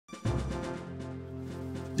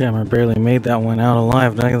Damn, I barely made that one out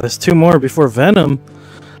alive. Now there's 2 more before Venom.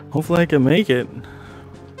 Hopefully I can make it.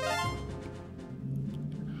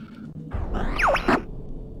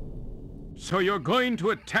 So you're going to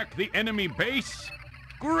attack the enemy base?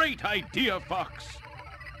 Great idea, Fox.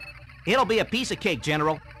 It'll be a piece of cake,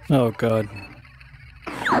 General. Oh god.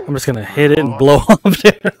 I'm just gonna hit it and blow up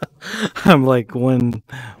there. I'm like one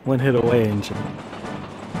hit away and shit. Oh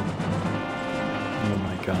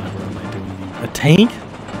my god, what am I doing? A tank?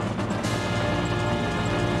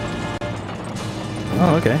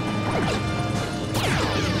 Oh, okay.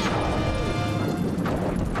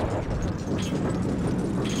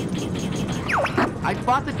 I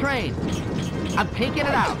spot the train. I'm taking it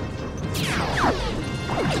out.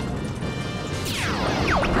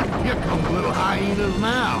 Here come little hyenas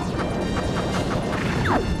now.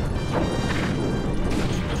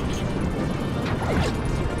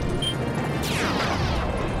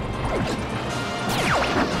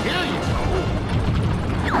 Here you go.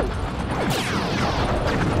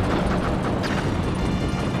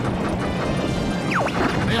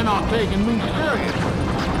 They're not taking me serious.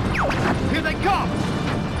 Here they come.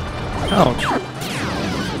 Ouch.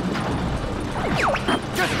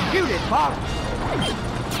 Just shoot it, Bob.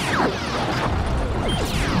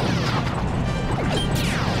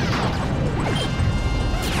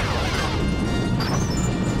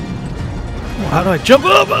 How do I jump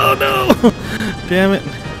up? Oh no! Damn it.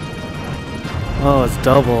 Oh, it's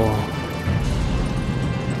double.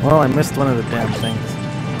 Well, I missed one of the damn things.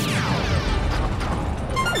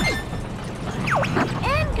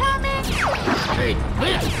 Incoming! Hey,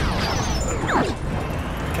 this.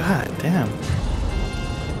 God damn.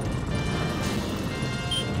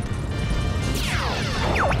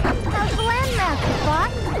 How's the landmaster,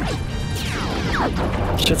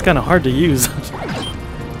 Fox? Shit's kind of hard to use.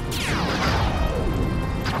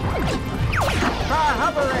 Try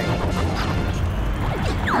hovering.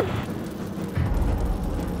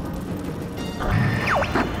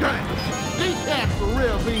 These cats for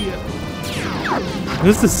real, be it.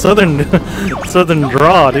 This is southern southern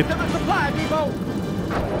draw, dude. Get to the supply depot.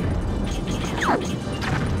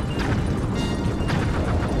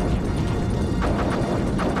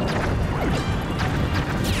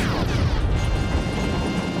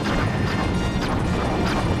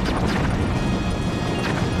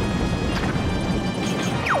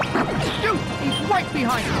 Shoot! He's right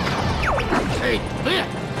behind you. Hey, this.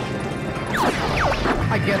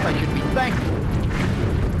 I guess I should be thankful.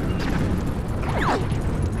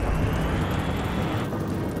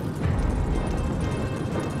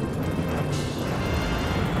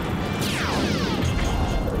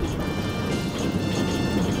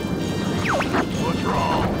 What's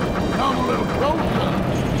wrong? Come a little closer.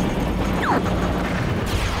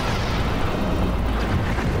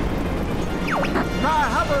 Try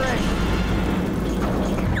hovering.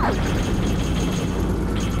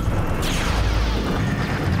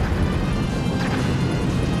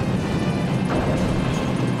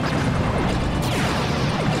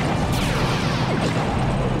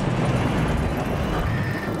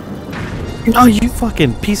 Oh, you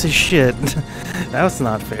fucking piece of shit. That's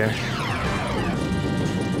not fair.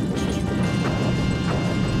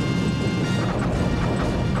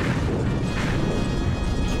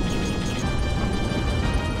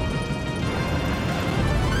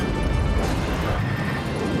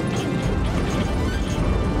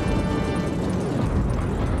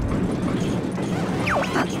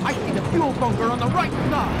 I see the fuel bunker on the right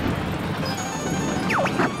side.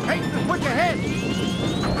 Take the switch ahead.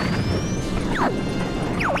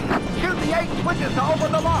 Shoot the 8 switches to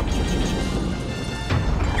open them up.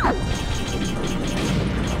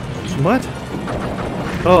 What?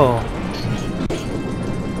 Oh.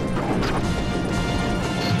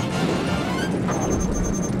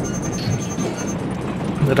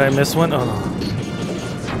 Did I miss one? Oh.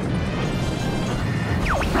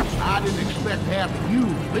 I didn't expect to have to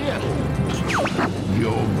use this.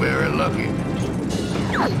 You're very lucky.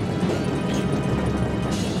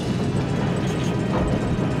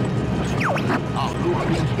 I'll lure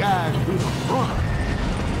these guys to the front.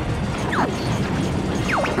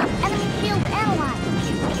 Enemy field analyzed.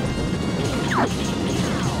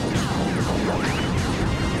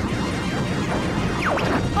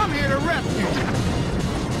 I'm here to rescue you.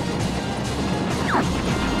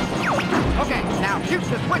 Okay, now shoot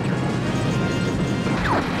the switcher.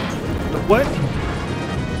 What?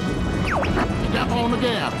 Step on the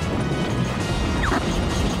gas.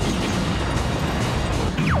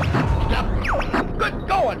 Step. Good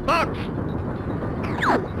going, Bucks.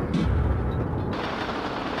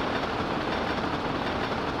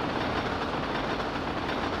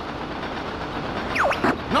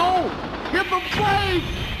 No, Wait!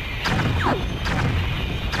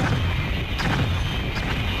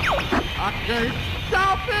 I can't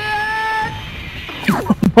stop it!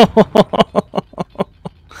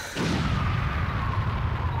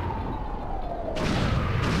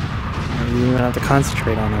 You even have to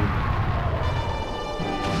concentrate on him.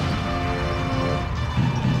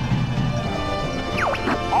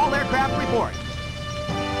 All aircraft report.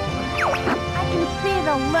 I can see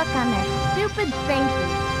the look on their stupid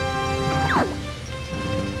faces.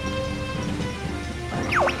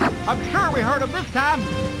 I'm sure we heard them this time.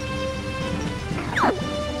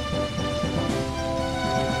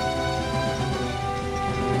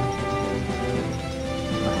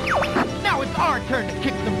 Now it's our turn to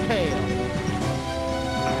kick some tail.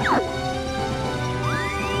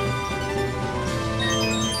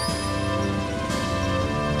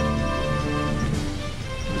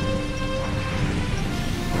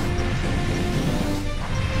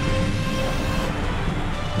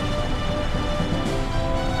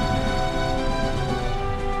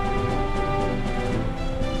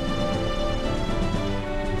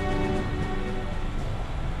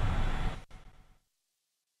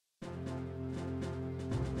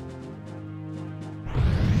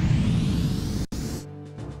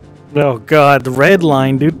 Oh god, the red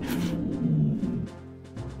line, dude.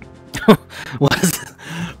 What is it?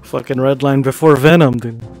 Fucking red line before Venom,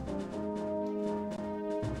 dude.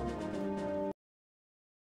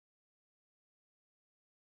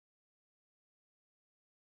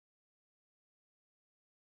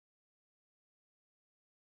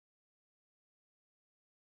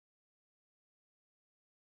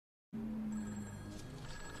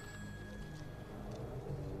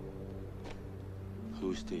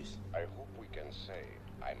 Who's this? I hope we can say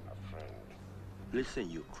I'm a friend. Listen,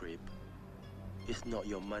 you creep. It's not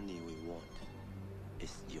your money we want.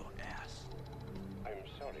 It's your ass. I'm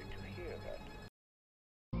sorry to hear that.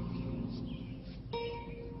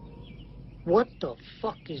 What the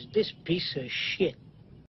fuck is this piece of shit?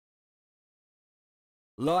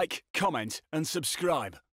 Like, comment, and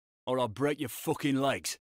subscribe, or I'll break your fucking legs.